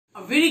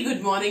very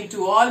good morning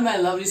to all my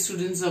lovely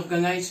students of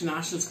Ganga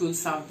International School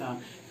Sawda.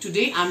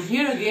 Today I'm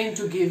here again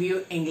to give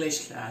you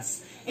English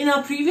class. In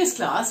our previous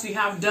class we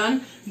have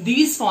done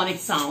these phonic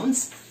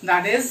sounds,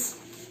 that is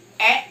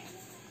eh,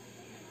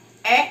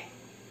 eh.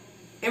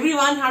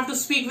 Everyone have to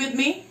speak with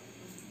me.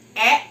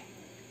 Eh,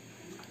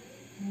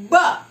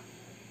 ba,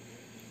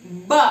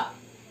 ba,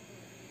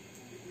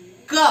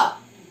 ka.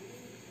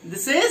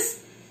 This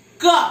is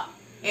ka.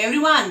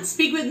 Everyone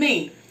speak with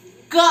me.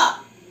 Ka.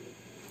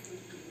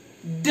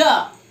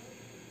 Da,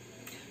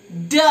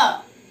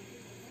 da,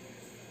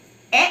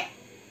 eh,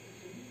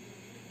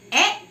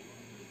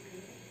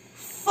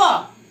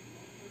 fa,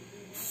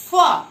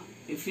 fa.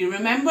 If you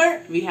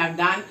remember, we have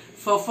done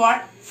fa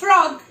for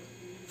frog,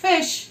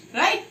 fish,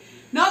 right?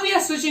 Now we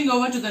are switching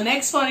over to the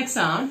next phonic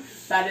sound,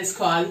 that is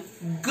called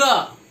g.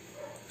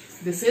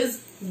 This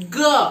is g.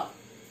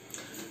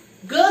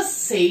 G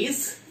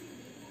says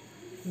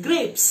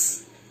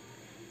grapes.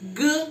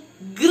 G,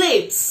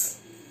 grapes.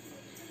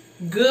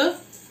 G,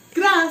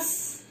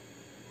 grass.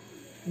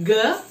 G,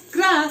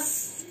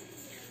 grass.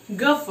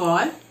 G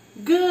for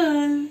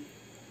girl.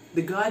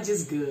 The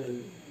gorgeous girl,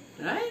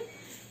 right?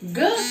 G,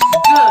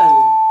 girl.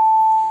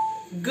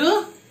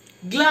 G,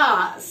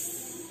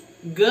 glass.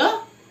 G,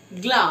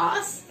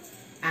 glass.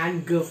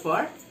 And G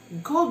for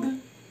goggle.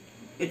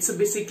 It's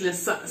basically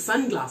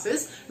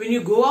sunglasses. When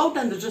you go out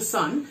under the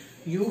sun,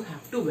 you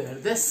have to wear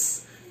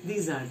this.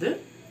 These are the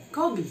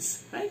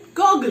goggles, right?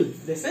 Goggle.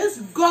 This is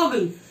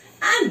goggle.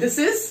 And this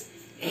is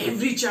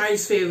every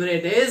child's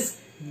favorite is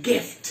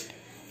gift.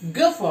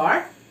 G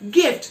for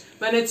gift.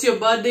 When it's your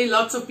birthday,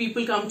 lots of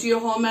people come to your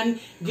home and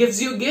gives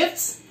you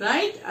gifts,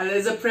 right?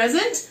 As a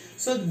present.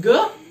 So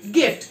G,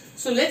 gift.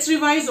 So let's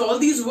revise all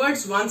these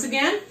words once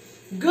again.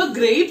 G,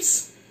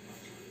 grapes.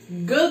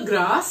 G,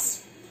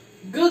 grass.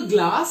 G,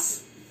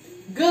 glass.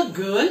 G,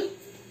 girl.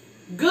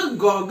 G,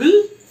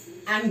 goggle.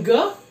 And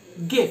G,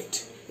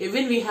 gift.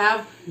 Even we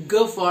have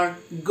G for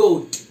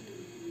goat,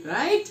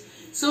 right?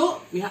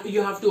 So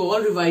you have to all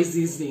revise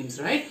these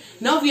names, right?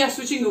 Now we are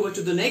switching over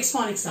to the next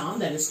phonic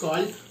sound, that is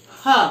called H.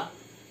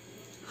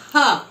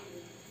 H.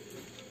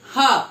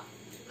 H.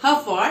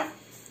 H for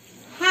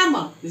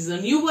hammer. This is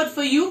a new word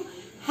for you.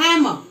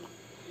 Hammer.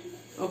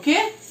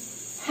 Okay?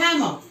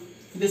 Hammer.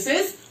 This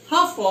is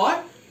H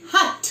for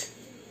hut.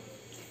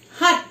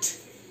 Hut.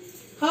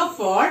 H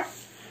for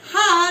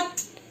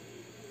hat.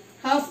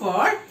 H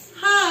for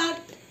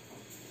hat.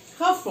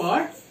 H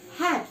for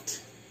hat.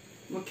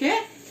 Okay?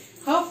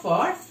 H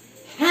for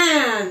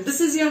hand.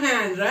 This is your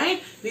hand,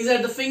 right? These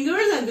are the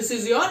fingers and this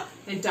is your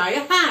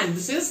entire hand.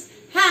 This is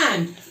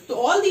hand. So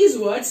all these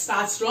words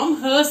starts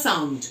from H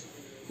sound.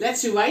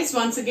 Let's revise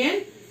once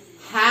again.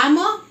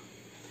 Hammer.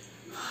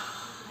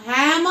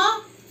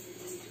 Hammer.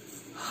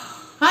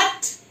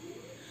 Hut.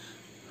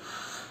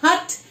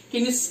 Hut.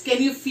 Can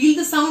you feel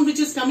the sound which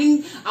is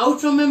coming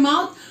out from my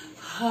mouth?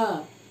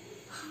 H.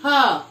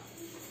 H.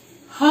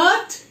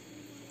 Hut.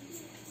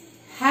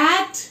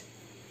 Hat.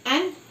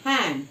 And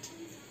hand.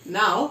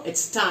 Now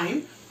it's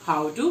time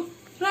how to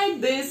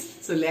write this.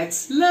 So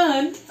let's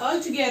learn all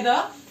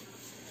together.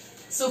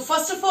 So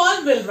first of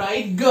all we'll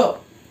write G.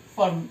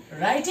 For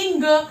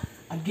writing G,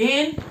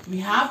 again we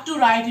have to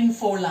write in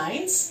 4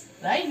 lines,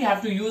 right? We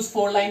have to use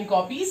 4-line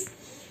copies.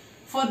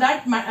 For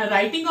that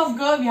writing of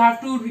G, we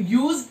have to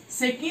use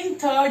 2nd,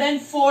 3rd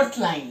and 4th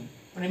line.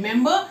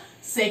 Remember,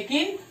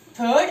 2nd,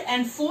 3rd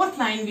and 4th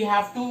line we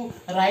have to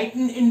write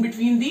in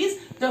between these.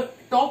 The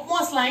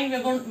topmost line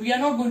we are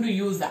not going to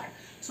use that.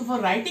 So for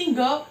writing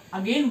G,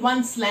 again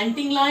one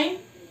slanting line.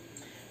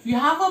 You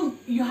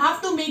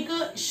have to make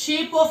a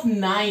shape of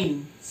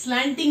 9,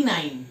 slanting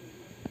 9.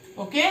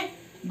 Okay?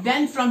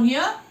 Then from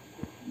here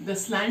the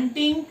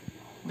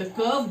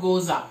curve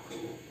goes up.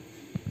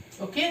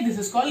 Okay? This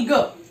is called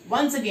G.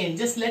 Once again,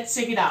 just let's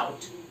check it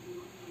out.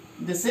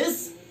 This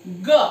is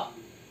G.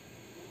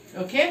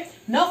 Okay?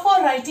 Now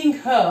for writing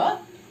H,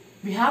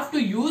 we have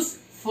to use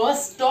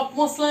first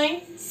topmost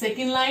line,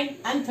 2nd line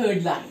and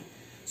 3rd line.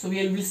 So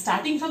we will be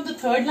starting from the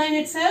 3rd line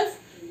itself.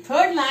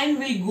 From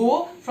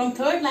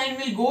 3rd line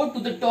will go to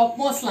the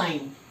topmost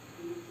line.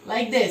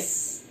 Like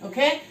this.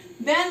 Okay?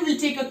 Then we'll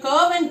take a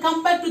curve and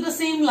come back to the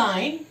same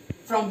line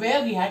from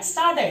where we had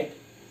started.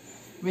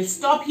 We'll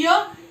stop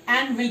here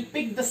and we'll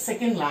pick the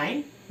 2nd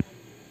line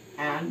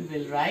and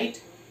we'll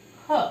write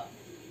H.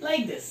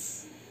 Like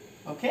this.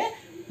 Okay?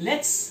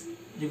 Let's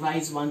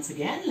revise once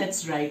again.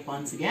 Let's write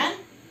once again.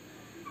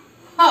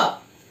 H.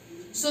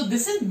 So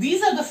these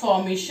are the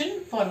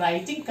formation for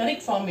writing,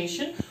 correct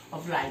formation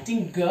of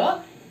writing G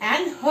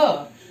and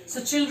H.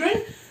 So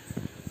children,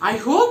 I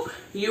hope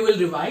you will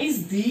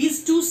revise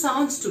these 2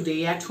 sounds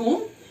today at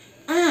home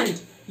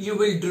and you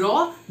will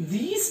draw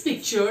these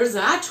pictures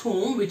at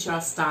home which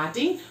are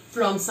starting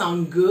from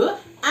sound G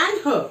and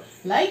H.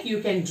 Like you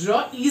can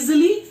draw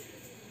easily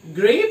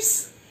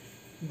grapes,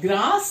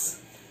 grass,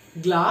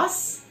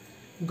 glass,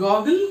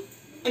 goggle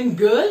and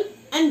girl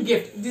and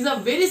gift. These are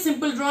very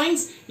simple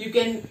drawings. You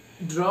can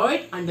draw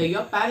it under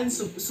your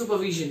parents'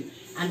 supervision.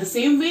 And the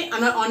same way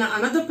on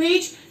another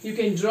page you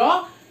can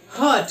draw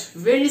hurt,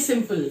 very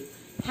simple,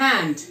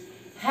 hand,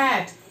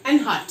 hat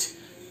and hut.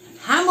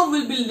 Hammer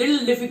will be a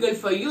little difficult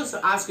for you, so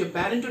ask your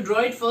parent to draw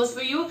it first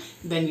for you,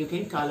 then you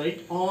can color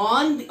it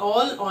on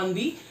all on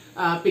the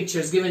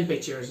pictures, given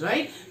pictures,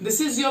 right? This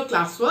is your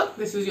classwork,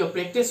 this is your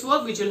practice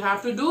work which you'll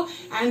have to do,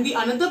 and the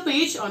another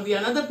page, on the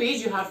another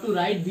page you have to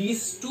write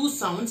these two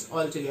sounds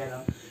all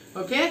together.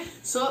 Okay,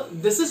 so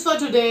this is for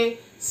today.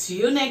 See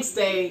you next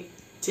day.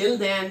 Till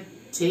then,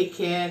 take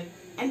care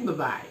and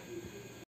bye-bye.